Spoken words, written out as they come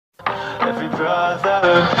every brother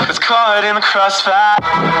is caught in the crossfire.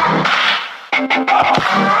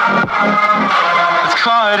 It's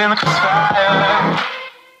caught in the crossfire.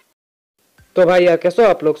 तो भाई यार कैसे हो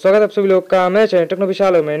आप लोग। स्वागत है आप सभी लोग का मेरे चैनल टेक्नो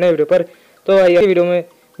विशाल और मेरे नए वीडियो पर। तो भाई ये वीडियो में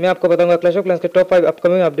मैं आपको बताऊंगा क्लैश ऑफ क्लैंस के टॉप 5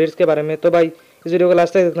 अपकमिंग अपडेट्स के बारे में। तो भाई इस वीडियो को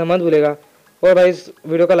लास्ट तक देखना मत भूलेगा और भाई इस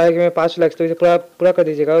वीडियो का लाइक में 5 लाइक्स तो इसे पूरा कर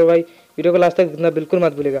दीजिएगा और भाई वीडियो को लास्ट तक देखना बिल्कुल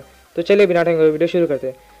मत भूलेगा। तो चलिए बिना टाइम वीडियो शुरू करते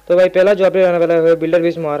हैं। तो भाई पहला जो अपडेट आने वाला है बिल्डर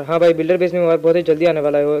बेस में वार। हाँ भाई बिल्डर बेस में वार बहुत ही जल्दी आने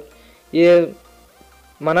वाला है और ये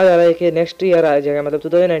माना जा रहा है कि नेक्स्ट ईयर आ जाएगा, मतलब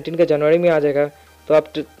 2019 के जनवरी में आ जाएगा। तो आप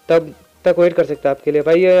तब तक वेट कर सकते हैं आपके लिए।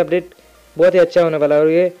 भाई ये अपडेट बहुत ही अच्छा होने वाला है और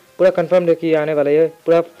ये पूरा कंफर्म है कि आने वाला है।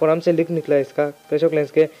 पूरा फोरम से लिंक निकला है इसका क्लैश ऑफ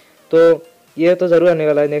क्लैंस के, तो ये तो ज़रूर आने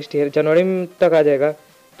वाला है नेक्स्ट ईयर जनवरी तक आ जाएगा।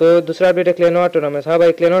 तो दूसरा अपडेट है क्लेनोवा टूर्नामेंट्स। हाँ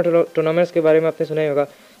भाई क्लेनोवा टूर्नामेंट्स के बारे में आपने सुना ही होगा।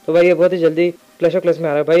 तो भाई ये बहुत ही जल्दी क्लैश ऑफ क्लैंस में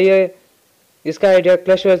आ रहा है। भाई ये इसका आइडिया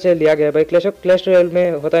क्लैश रॉयल से लिया गया है। भाई क्लैश रॉयल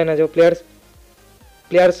में होता है ना जो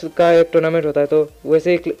प्लेयर्स का एक टूर्नामेंट होता है, तो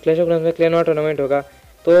वैसे ही क्लैश ऑफ क्लैंस में क्लेनोवा टूर्नामेंट होगा।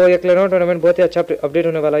 तो ये क्लेनोवा टूर्नामेंट बहुत ही अच्छा अपडेट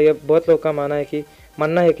होने वाला है। ये बहुत लोग का मानना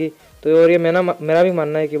है कि तो और ये मेरा भी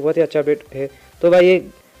मानना है कि बहुत ही अच्छा अपडेट है। तो भाई ये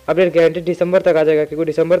अपडेट गारंटी दिसंबर तक आ जाएगा, क्योंकि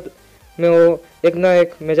दिसंबर में वो एक ना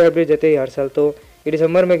एक मेजर अपडेट देते हैं हर साल, तो ये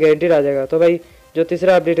दिसंबर में गारंटीड आ जाएगा। तो भाई जो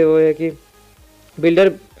तीसरा अपडेट है वो है कि बिल्डर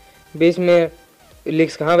बेस में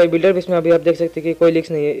लीक्स का। हाँ भाई बिल्डर बेस में अभी आप देख सकते हैं कि कोई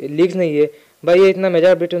लीक्स नहीं है। भाई ये इतना मेजर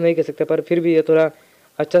अपडेट तो नहीं कह सकते, पर फिर भी ये थोड़ा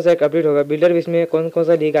अच्छा सा एक अपडेट होगा। बिल्डर बेस में कौन कौन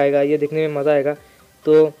सा लीक आएगा ये देखने में मज़ा आएगा।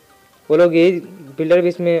 तो वो लोग यही बिल्डर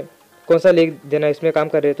बेस में कौन सा लीक देना इसमें काम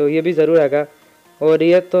कर रहे हैं, तो ये भी ज़रूर आएगा और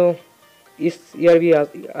ये तो इस ईयर भी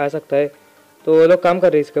आ सकता है। तो वो लोग काम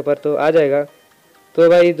कर रहे हैं इसके ऊपर, तो आ जाएगा। तो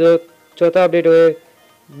भाई जो चौथा अपडेट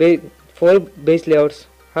हुए 4 बेस लेआउट्स।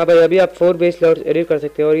 हाँ भाई अभी आप 4 बेस लेआउट्स एडिट कर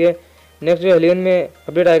सकते हैं और ये नेक्स्ट जो हेलियन में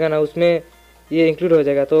अपडेट आएगा ना उसमें ये इंक्लूड हो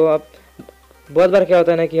जाएगा। तो अब बहुत बार क्या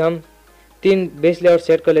होता है ना कि हम 3 बेस लेआउट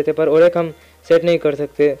सेट कर लेते हैं पर और एक हम सेट नहीं कर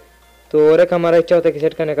सकते। तो और एक हमारा इच्छा होता है कि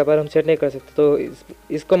सेट करने का, पर हम सेट नहीं कर सकते। तो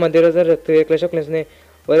इसको मद्देनजर रखते हुए क्लैश ऑफ क्लैंस ने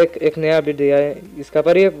और एक नया अपडेट दिया है इसका,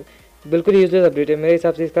 पर ये बिल्कुल यूजलेस अपडेट है। मेरे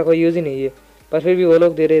हिसाब से इसका कोई यूज़ ही नहीं है, पर फिर भी वो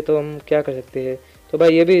लोग दे रहे हैं तो हम क्या कर सकते हैं। तो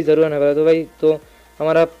भाई ये भी ज़रूर आने वाला है। तो भाई तो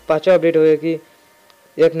हमारा 5वां अपडेट होगा कि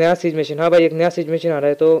एक नया सीज मशीन। हाँ भाई एक नया सीज मशीन आ रहा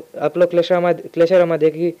है। तो आप लोग क्लैशर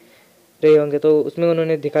देख ही रहे होंगे, तो उसमें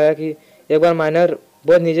उन्होंने दिखाया कि एक बार माइनर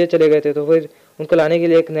बहुत नीचे चले गए थे, तो फिर उनको लाने के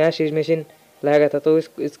लिए एक नया सीज मशीन लाया गया था। तो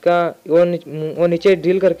इसका वो नीचे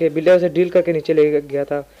डील करके बिल्डर से डील करके नीचे ले गया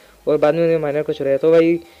था और बाद में उन्हें माइनर को चुराया। तो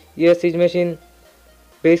भाई ये सीज मशीन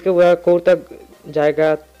बेस के पूरा कोर तक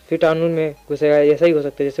जाएगा, फिर टाउन में घुसेगा। ऐसा ही हो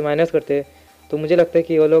सकता है जैसे माइनस करते हैं। तो मुझे लगता है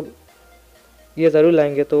कि वो लोग ये ज़रूर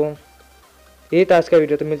लाएंगे। तो यही था आज का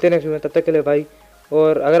वीडियो। तो मिलते हैं नेक्स्ट वीडियो में, तब तक के लिए भाई।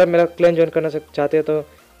 और अगर आप मेरा क्लैन ज्वाइन करना चाहते हो तो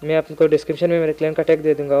मैं आपको डिस्क्रिप्शन में मेरे क्लैन का टैग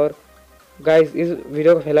दे दूँगा और गाइस इस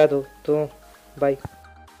वीडियो को फैला दो। तो बाय।